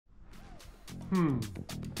Yep.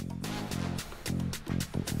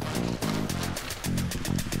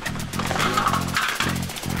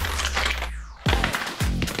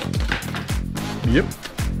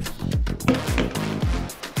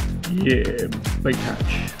 Yeah, big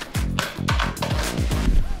catch.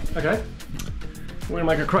 Okay, we're gonna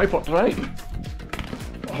make a cray pot today.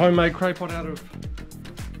 A homemade cray pot out of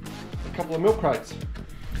a couple of milk crates.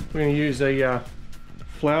 We're gonna use a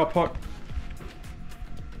flower pot.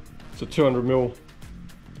 It's a 200ml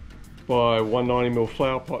by 190ml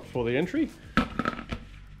flower pot for the entry.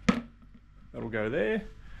 That'll go there.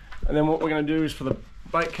 And then what we're gonna do is for the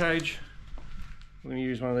bait cage, we're going to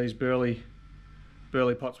use one of these burley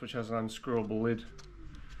pots which has an unscrewable lid,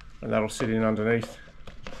 and that'll sit in underneath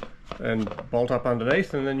and bolt up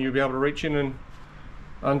underneath, and then you'll be able to reach in and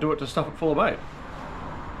undo it to stuff it full of bait.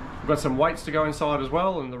 We've got some weights to go inside as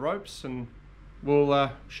well, and the ropes, and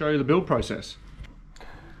we'll show you the build process.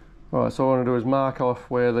 Alright, so what I want to do is mark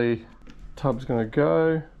off where the tub's going to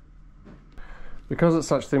go. Because it's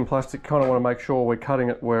such thin plastic, kind of want to make sure we're cutting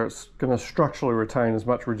it where it's going to structurally retain as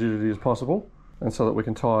much rigidity as possible, and so that we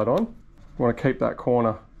can tie it on. We want to keep that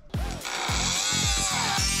corner.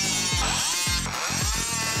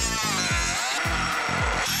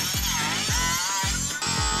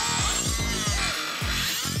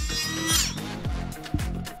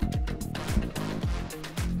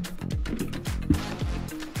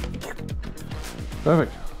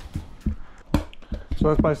 Perfect. So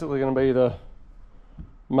that's basically going to be the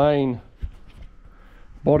main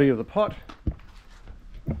body of the pot.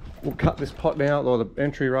 We'll cut this pot now, or the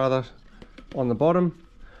entry rather, on the bottom.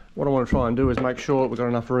 What I want to try and do is make sure we've got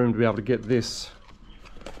enough room to be able to get this,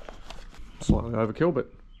 slightly overkill,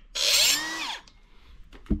 but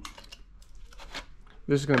this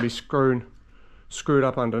is going to be screwed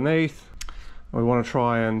up underneath. We want to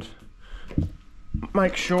try and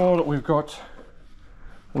make sure that we've got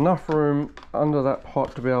enough room under that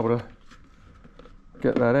pot to be able to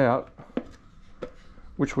get that out,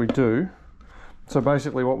 which we do. So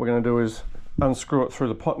basically what we're going to do is unscrew it through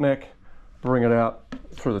the pot neck, bring it out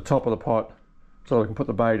through the top of the pot so we can put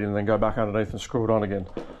the bait in and then go back underneath and screw it on again.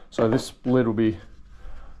 So this lid will be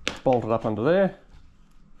bolted up under there,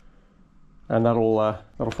 and that'll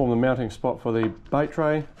form the mounting spot for the bait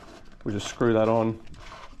tray. We just screw that on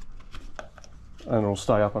and it'll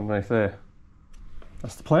stay up underneath there.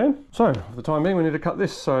 That's the plan. So for the time being we need to cut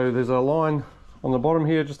this. So there's a line on the bottom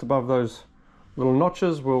here just above those little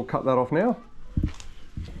notches. We'll cut that off now.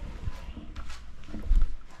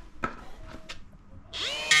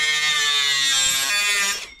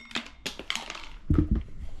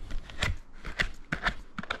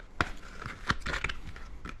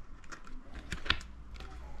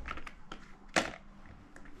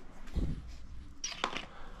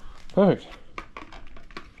 Perfect.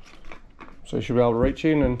 So you should be able to reach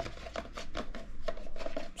in and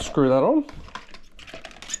screw that on.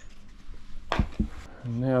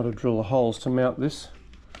 And now to drill the holes to mount this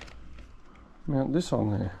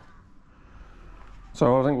on there.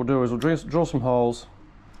 So what I think we'll do is we'll drill some holes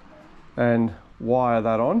and wire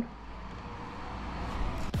that on.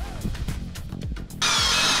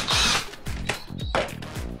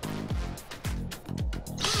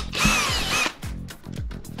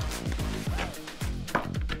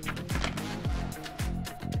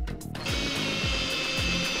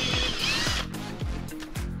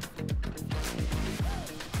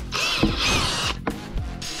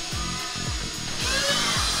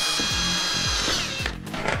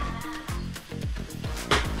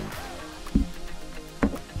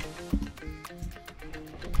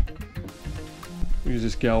 Use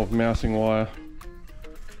this galv mousing wire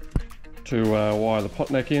to wire the pot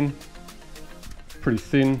neck in. Pretty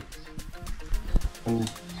thin and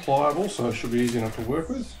pliable, so it should be easy enough to work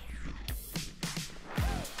with.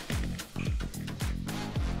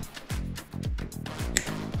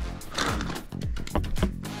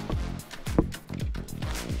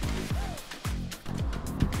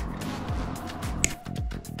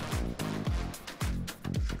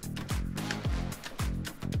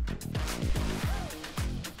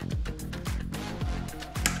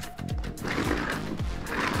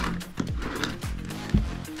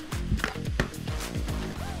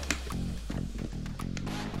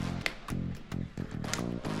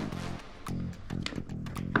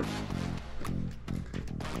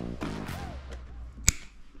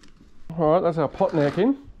 Alright, that's our pot neck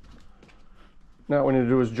in. Now what we need to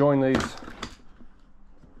do is join these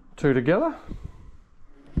two together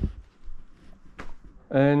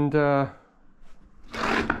and put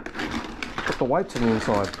the weights on the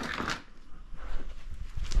inside.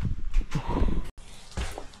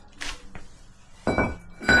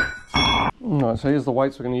 Alright, so here's the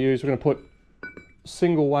weights we're going to use. We're going to put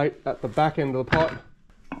single weight at the back end of the pot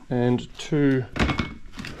and 2,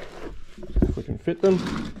 if we can fit them.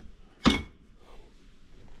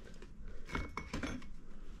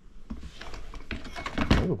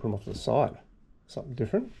 Maybe we'll put them off to the side. Something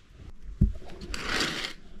different.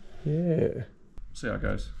 Yeah. See how it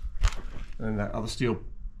goes. And that other steel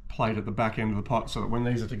plate at the back end of the pot, so that when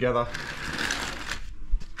these are together,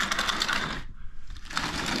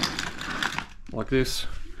 like this,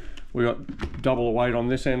 we got double the weight on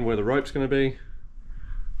this end where the rope's going to be,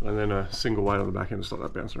 and then a single weight on the back end to stop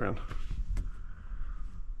that bouncing around.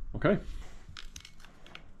 Okay.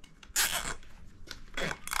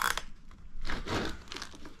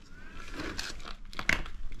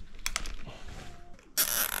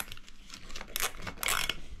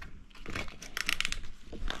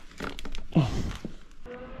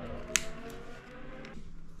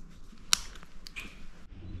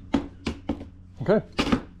 Okay,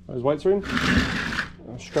 those weights are in.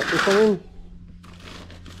 I'll strap this one in.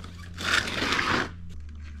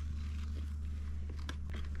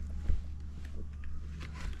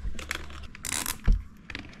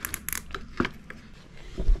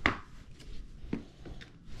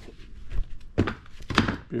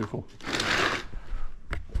 Beautiful.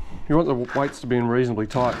 You want the weights to be in reasonably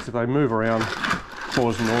tight, because if they move around,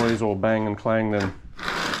 cause noise or bang and clang, then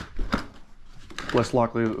less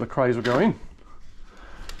likely that the crays will go in.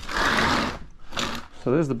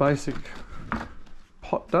 So there's the basic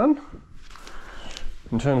pot done.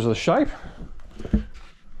 In terms of the shape,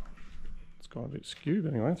 it's got a bit skewed,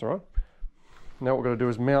 but anyway, that's all right. Now what we're going to do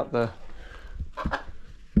is mount the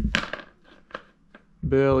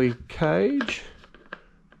burley cage.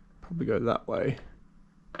 Probably go that way.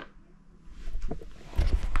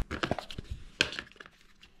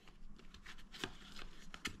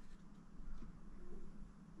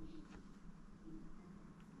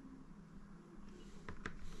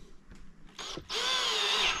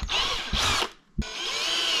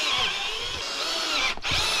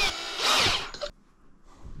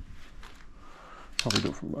 Probably do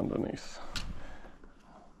it from underneath.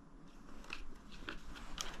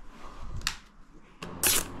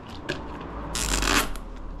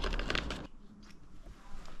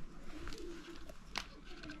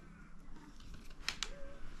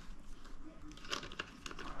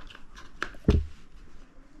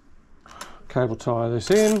 Cable tie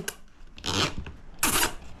this in.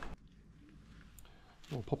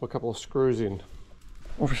 We'll pop a couple of screws in.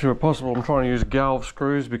 Obviously, where possible, I'm trying to use galv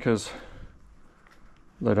screws because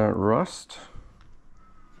they don't rust.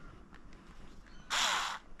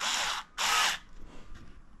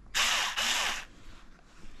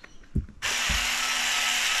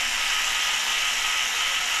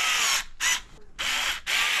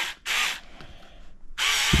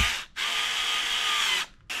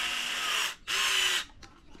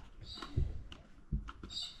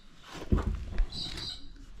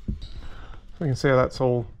 So you can see how that's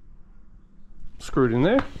all screwed in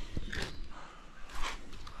there.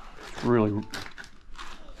 Really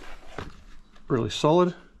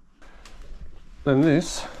solid. Then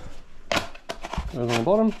this goes on the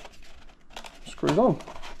bottom, screws on,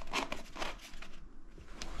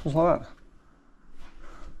 just like that.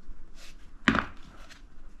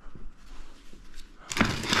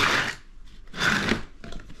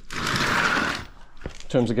 In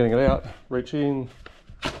terms of getting it out, reach in,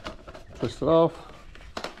 twist it off,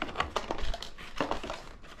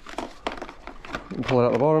 and pull it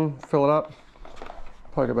out the bottom, fill it up,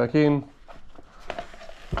 poke it back in.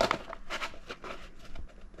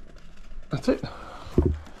 That's it.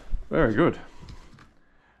 Very good.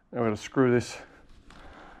 Now we're going to screw this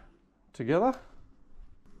together.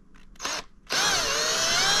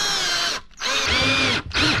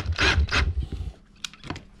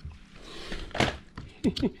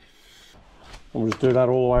 And we'll just do that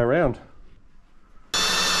all the way around.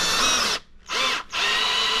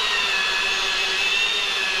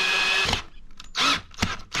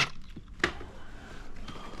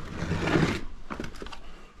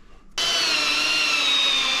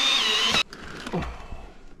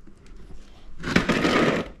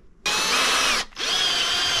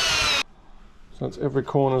 So it's every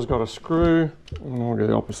corner's got a screw, and we'll go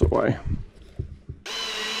the opposite way.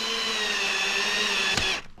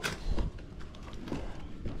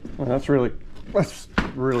 And that's really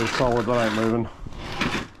solid, that ain't moving.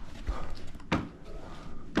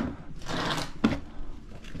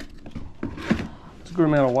 It's a good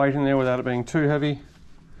amount of weight in there without it being too heavy.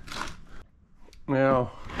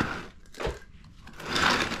 Now,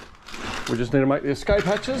 we just need to make the escape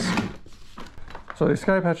hatches. So the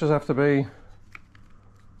escape hatches have to be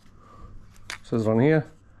says it on here,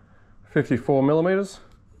 54 millimeters.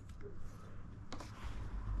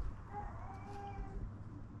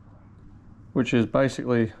 Which is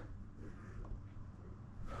basically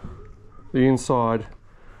the inside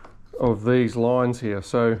of these lines here.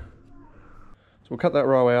 So we'll cut that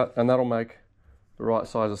row out and that'll make the right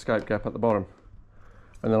size escape gap at the bottom.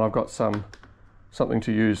 And then I've got something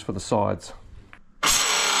to use for the sides.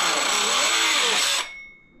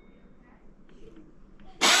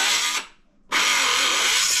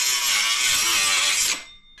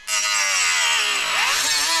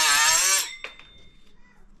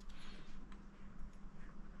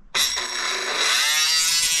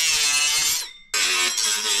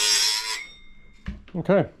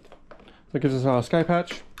 Okay, that gives us our escape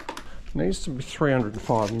hatch. It needs to be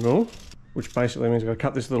 305 mil, which basically means I've got to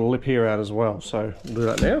cut this little lip here out as well. So we'll do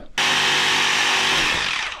that now.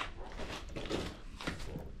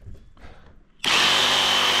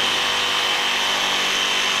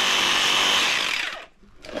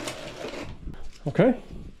 Okay,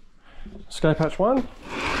 escape hatch one.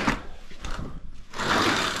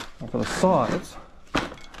 And for the sides,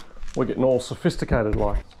 we're getting all sophisticated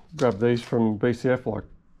like. Grab these from BCF like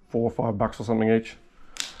 $4 or $5 or something each.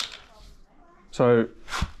 So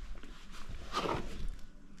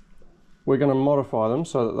we're going to modify them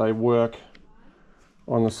so that they work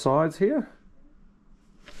on the sides here.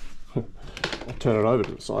 I'll turn it over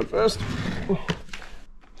to the side first.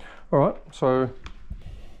 All right, so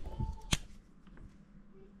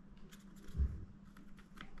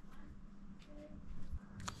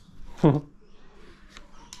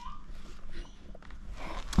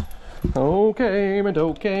okay, but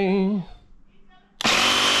okay.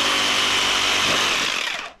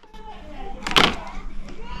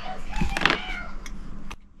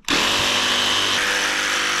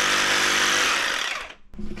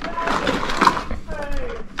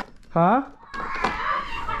 Huh?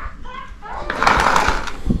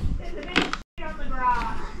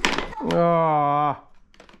 Ah.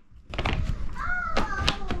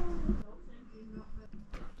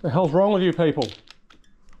 The hell's wrong with you people?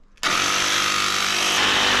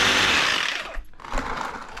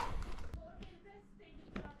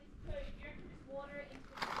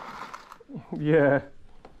 Yeah.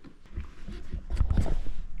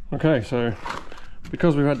 Okay, so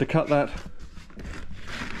because we've had to cut that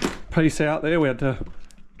piece out there, we had to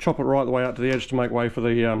chop it right the way out to the edge to make way for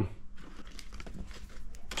the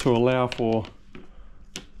to allow for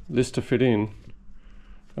this to fit in,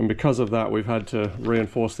 and because of that we've had to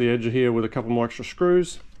reinforce the edge here with a couple more extra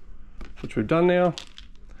screws, which we've done now.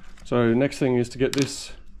 So next thing is to get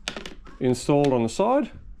this installed on the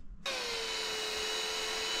side.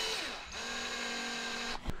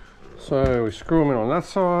 So we screw them in on that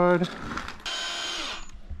side.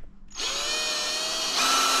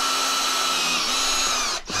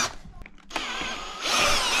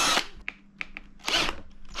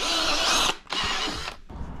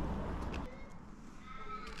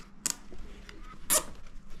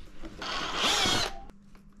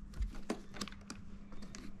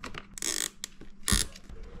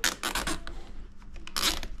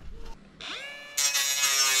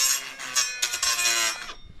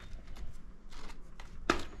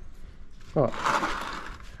 Right.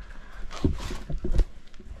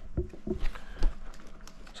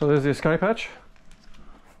 So there's the escape hatch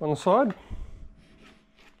on the side.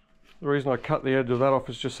 The reason I cut the edge of that off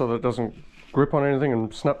is just so that it doesn't grip on anything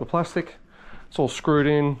and snap the plastic. It's all screwed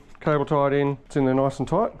in, cable tied in, it's in there nice and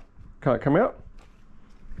tight, can't come out.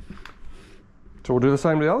 So we'll do the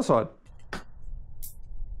same to the other side.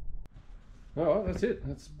 Alright, that's it,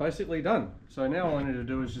 that's basically done. So now all I need to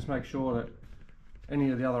do is just make sure that any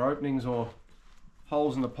of the other openings or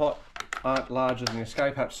holes in the pot aren't larger than the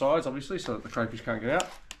escape hatch size, obviously, so that the crayfish can't get out.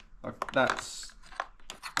 Like, that's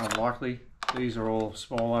unlikely. These are all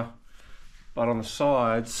smaller, but on the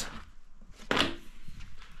sides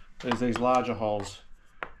there's these larger holes.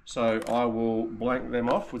 So I will blank them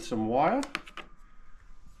off with some wire,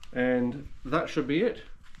 and that should be it.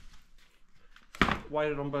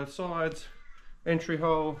 Weighted on both sides, entry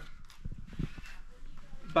hole,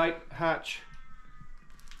 bait hatch.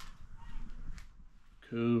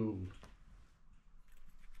 Cool.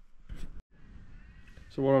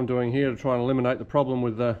 So what I'm doing here to try and eliminate the problem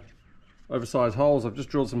with the oversized holes, I've just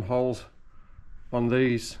drilled some holes on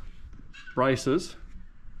these braces,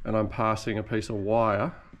 and I'm passing a piece of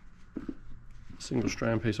wire, single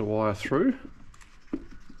strand piece of wire through,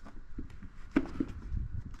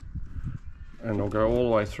 and I'll go all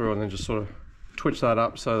the way through and then just sort of twitch that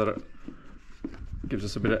up so that it gives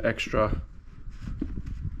us a bit of extra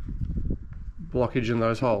blockage in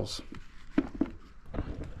those holes.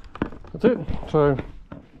 That's it. So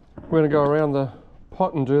we're going to go around the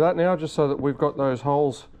pot and do that now, just so that we've got those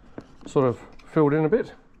holes sort of filled in a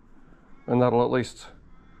bit, and that'll at least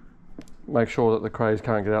make sure that the crays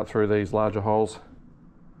can't get out through these larger holes.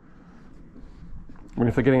 I mean,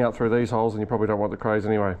 if they're getting out through these holes, then you probably don't want the crays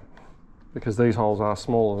anyway, because these holes are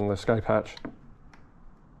smaller than the escape hatch.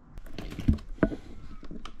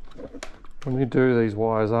 When you do these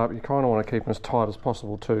wires up, you kind of want to keep them as tight as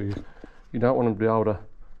possible too. You don't want them to be able to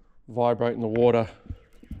vibrate in the water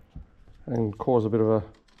and cause a bit of a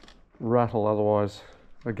rattle, otherwise,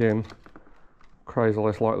 again, crays are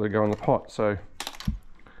less likely to go in the pot. So you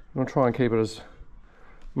want to try and keep it as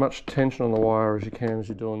much tension on the wire as you can as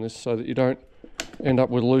you're doing this, so that you don't end up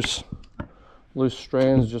with loose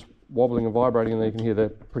strands just wobbling and vibrating, and then you can hear they're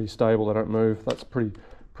pretty stable, they don't move. That's pretty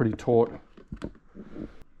taut.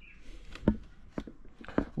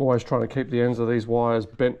 I'm always trying to keep the ends of these wires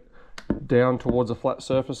bent down towards a flat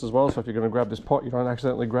surface as well, so if you're going to grab this pot, you don't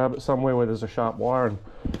accidentally grab it somewhere where there's a sharp wire and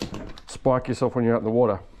spike yourself when you're out in the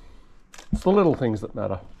water. It's the little things that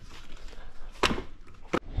matter.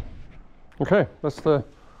 Okay, that's the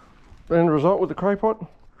end result with the cray pot.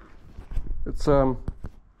 It's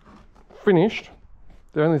finished.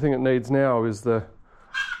 The only thing it needs now is the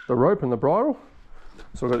rope and the bridle.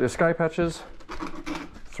 So we've got the escape hatches,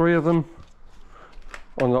 3 of them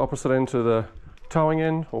on the opposite end to the towing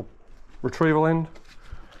end or retrieval end.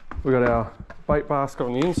 We've got our bait basket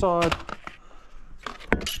on the inside.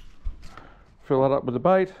 Fill that up with the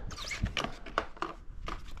bait.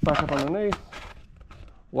 Back up underneath.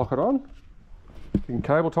 Lock it on. You can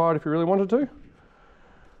cable tie it if you really wanted to.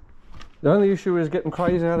 The only issue is getting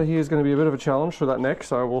crays out of here is going to be a bit of a challenge for that neck,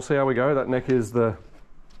 so we'll see how we go. That neck is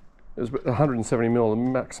 170 mil.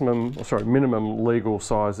 The minimum legal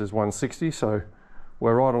size is 160, so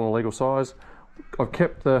we're right on the legal size. I've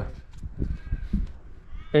kept the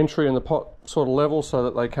entry and the pot sort of level so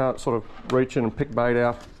that they can't sort of reach in and pick bait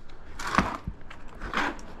out.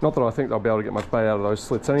 Not that I think they'll be able to get much bait out of those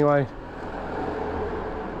slits anyway.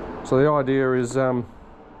 So the idea is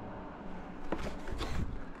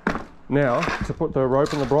now to put the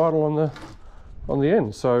rope and the bridle on the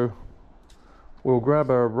end. So we'll grab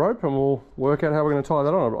a rope and we'll work out how we're going to tie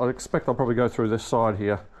that on. I expect I'll probably go through this side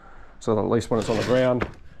here, so that at least when it's on the ground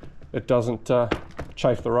it doesn't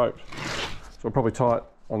chafe the rope. So we'll probably tie it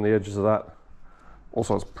on the edges of that.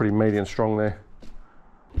 Also, it's pretty meaty and strong there.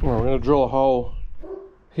 Well, we're going to drill a hole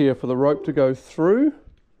here for the rope to go through.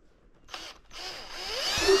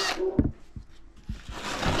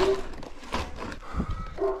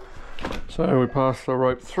 So we pass the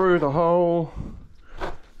rope through the hole,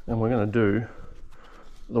 and we're going to do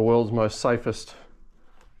the world's most safest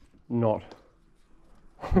knot.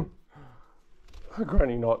 A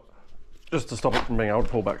granny knot, just to stop it from being able to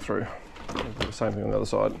pull back through. We'll do the same thing on the other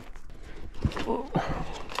side.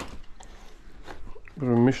 Bit of a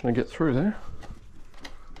mission to get through there.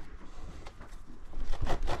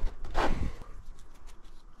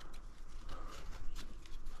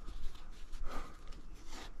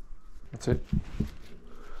 That's it.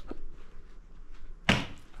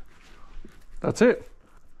 That's it.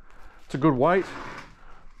 It's a good weight.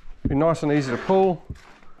 Be nice and easy to pull.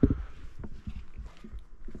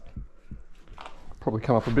 Probably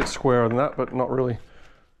come up a bit squarer than that, but not really.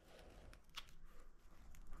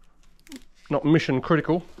 Not mission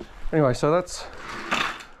critical. Anyway, so that's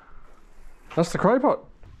the cray pot.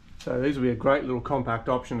 So these will be a great little compact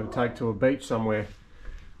option to take to a beach somewhere.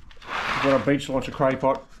 You've got a beach launch a cray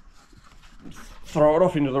pot, throw it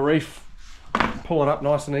off into the reef, pull it up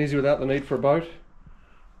nice and easy without the need for a boat.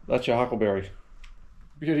 That's your huckleberry.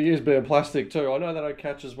 Beauty is being plastic too. I know they don't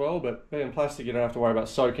catch as well, but being plastic you don't have to worry about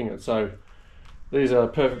soaking it. So these are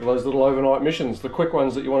perfect for those little overnight missions, the quick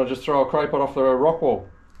ones that you want to just throw a cray pot off the rock wall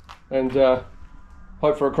and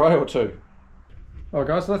hope for a cray or two. Alright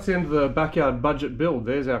guys, so that's the end of the backyard budget build.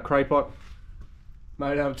 There's our cray pot,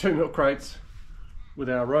 made out of 2 milk crates with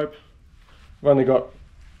our rope. We've only got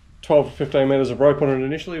 12 to 15 metres of rope on it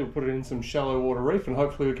initially. We'll put it in some shallow water reef and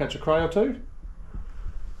hopefully we'll catch a cray or two.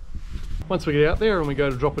 Once we get out there and we go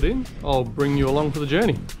to drop it in, I'll bring you along for the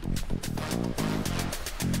journey.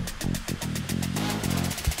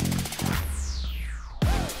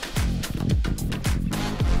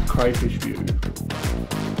 Crayfish view.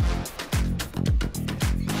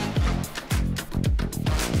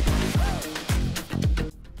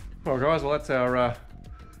 Well guys, well that's our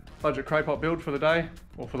budget cray pot build for the day,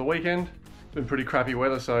 or for the weekend. It's been pretty crappy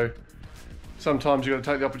weather, so sometimes you've got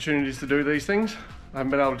to take the opportunities to do these things. I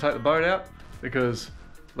haven't been able to take the boat out because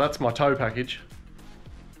that's my tow package.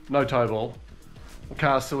 No tow ball. The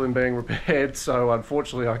car's still in being repaired, so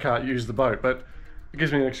unfortunately I can't use the boat, but it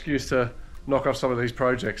gives me an excuse to knock off some of these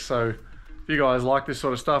projects. So if you guys like this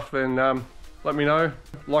sort of stuff, then let me know.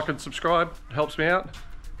 Like and subscribe, it helps me out.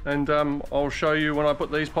 And I'll show you when I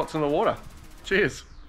put these pots in the water. Cheers.